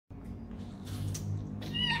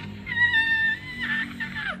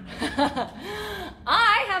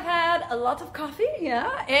I have had a lot of coffee,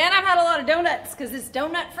 yeah, and I've had a lot of donuts because it's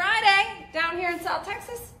Donut Friday down here in South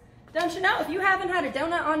Texas. Don't you know, if you haven't had a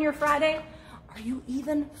donut on your Friday, are you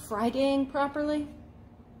even Fridaying properly?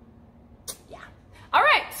 Yeah. All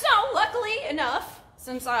right, so luckily enough,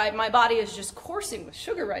 since my body is just coursing with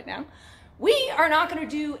sugar right now, we are not going to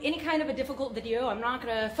do any kind of a difficult video. I'm not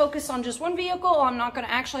going to focus on just one vehicle. I'm not going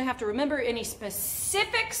to actually have to remember any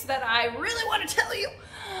specifics that I really want to tell you.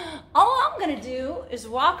 All I'm going to do is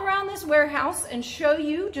walk around this warehouse and show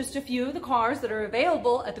you just a few of the cars that are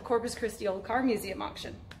available at the Corpus Christi Old Car Museum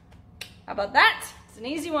auction. How about that? It's an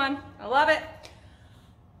easy one. I love it.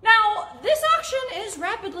 Now, this auction is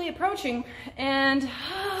rapidly approaching, and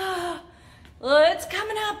it's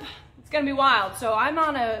coming up. It's gonna be wild. So I'm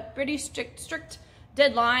on a pretty strict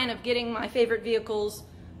deadline of getting my favorite vehicles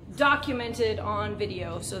documented on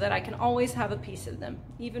video so that I can always have a piece of them,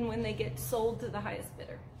 even when they get sold to the highest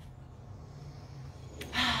bidder.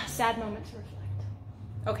 Sad moment to reflect.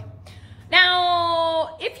 Okay.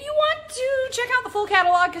 Now, if you want to check out the full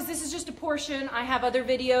catalog, because this is just a portion, I have other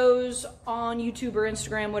videos on YouTube or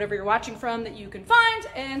Instagram, whatever you're watching from, that you can find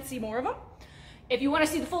and see more of them. If you want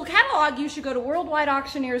to see the full catalog, you should go to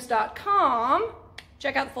worldwideauctioneers.com,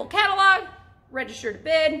 check out the full catalog, register to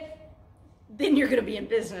bid, then you're going to be in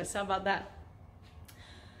business. How about that?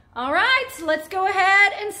 All right, let's go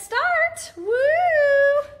ahead and start. Woo!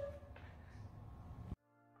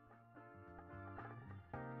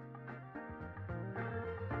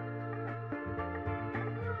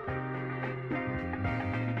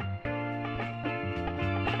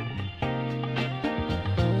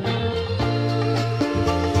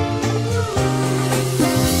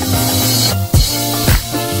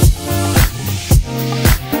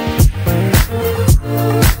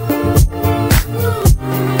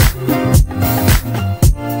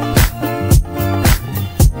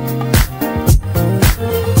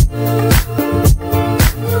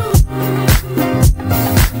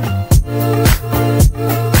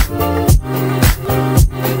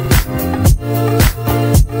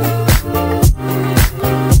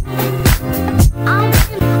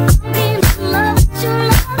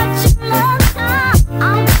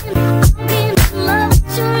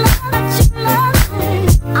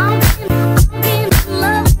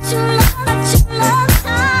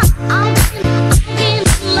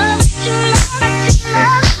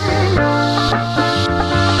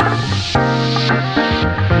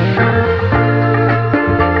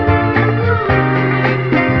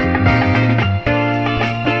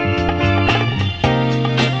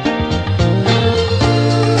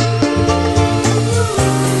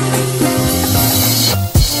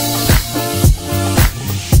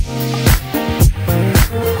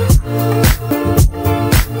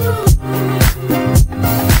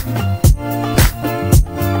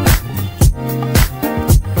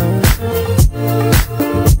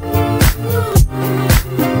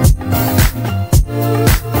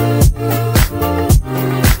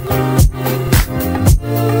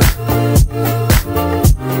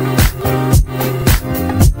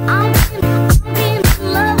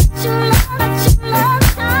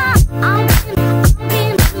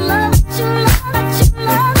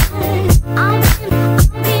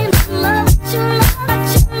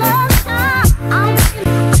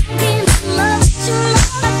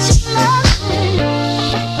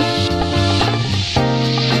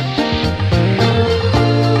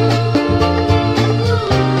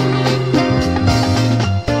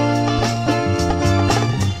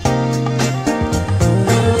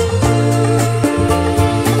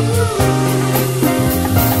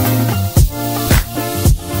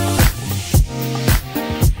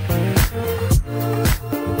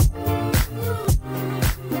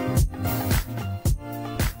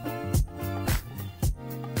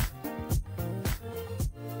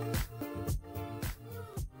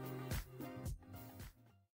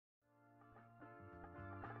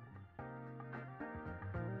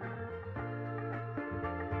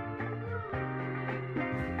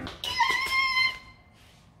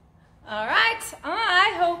 All right,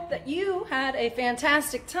 I hope that you had a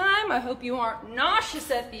fantastic time. I hope you aren't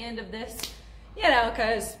nauseous at the end of this, you know,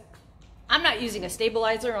 because I'm not using a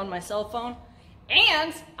stabilizer on my cell phone,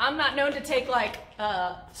 and I'm not known to take like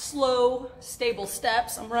slow, stable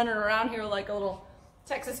steps. I'm running around here like a little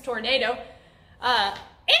Texas tornado.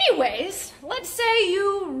 Anyways, let's say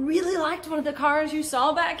you really liked one of the cars you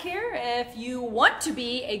saw back here. If you want to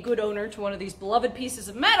be a good owner to one of these beloved pieces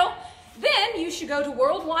of metal, then you should go to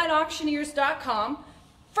worldwideauctioneers.com.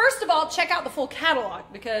 First of all, check out the full catalog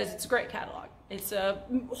because it's a great catalog. It's a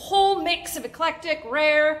whole mix of eclectic,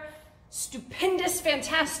 rare, stupendous,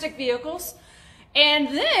 fantastic vehicles. And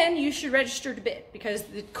then you should register to bid because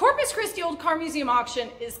the Corpus Christi Old Car Museum auction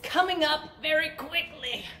is coming up very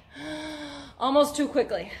quickly. Almost too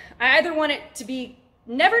quickly. I either want it to be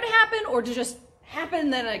never to happen or to just happen,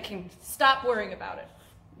 then I can stop worrying about it.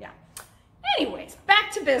 Yeah. Anyways,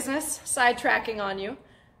 back to business, sidetracking on you.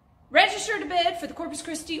 Register to bid for the Corpus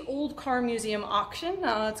Christi Old Car Museum auction.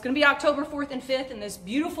 It's going to be October 4th and 5th in this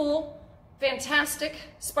beautiful, fantastic,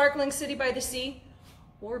 sparkling city by the sea.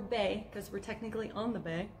 Or bay, because we're technically on the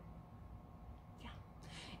bay. Yeah.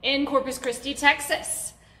 In Corpus Christi,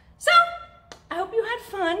 Texas. So, I hope you had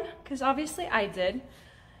fun, because obviously I did.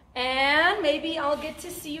 And maybe I'll get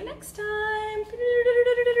to see you next time.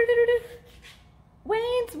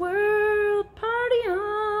 Wayne's World, party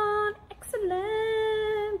on. Excellent.